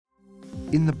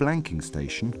In the blanking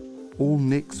station, all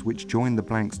nicks which join the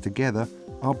blanks together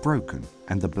are broken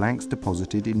and the blanks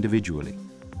deposited individually.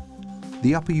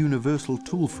 The upper universal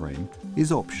tool frame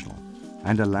is optional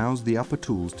and allows the upper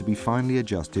tools to be finely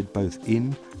adjusted both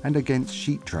in and against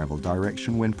sheet travel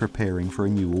direction when preparing for a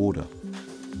new order.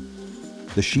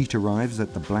 The sheet arrives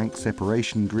at the blank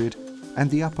separation grid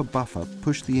and the upper buffer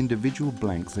push the individual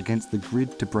blanks against the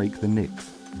grid to break the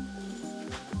nicks.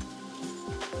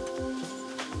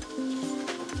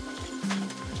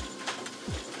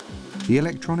 The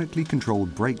electronically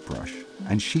controlled brake brush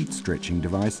and sheet stretching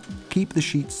device keep the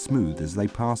sheets smooth as they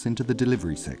pass into the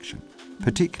delivery section,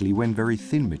 particularly when very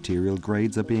thin material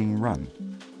grades are being run.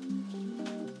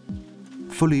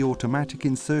 Fully automatic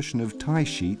insertion of tie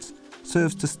sheets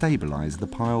serves to stabilize the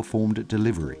pile formed at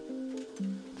delivery.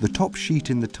 The top sheet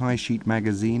in the tie sheet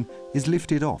magazine is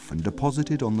lifted off and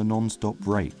deposited on the non-stop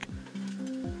rake.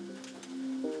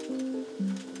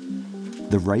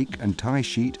 The rake and tie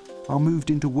sheet are moved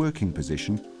into working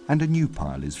position and a new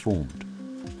pile is formed.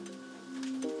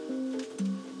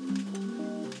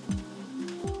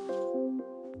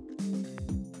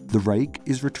 The rake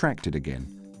is retracted again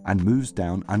and moves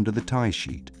down under the tie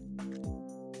sheet.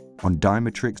 On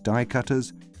Dymatrix die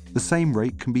cutters, the same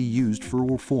rake can be used for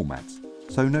all formats,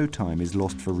 so no time is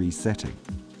lost for resetting.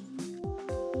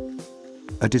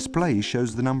 A display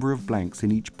shows the number of blanks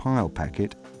in each pile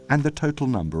packet and the total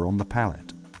number on the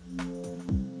pallet.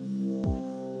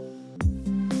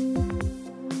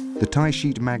 The tie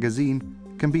sheet magazine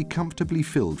can be comfortably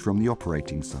filled from the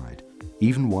operating side,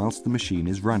 even whilst the machine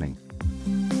is running.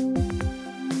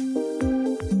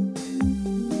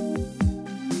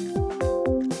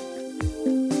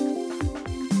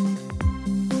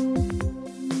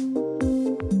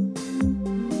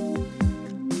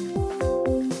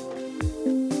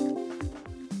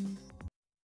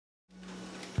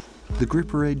 The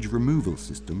gripper edge removal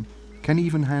system can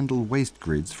even handle waste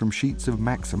grids from sheets of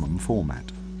maximum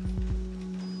format.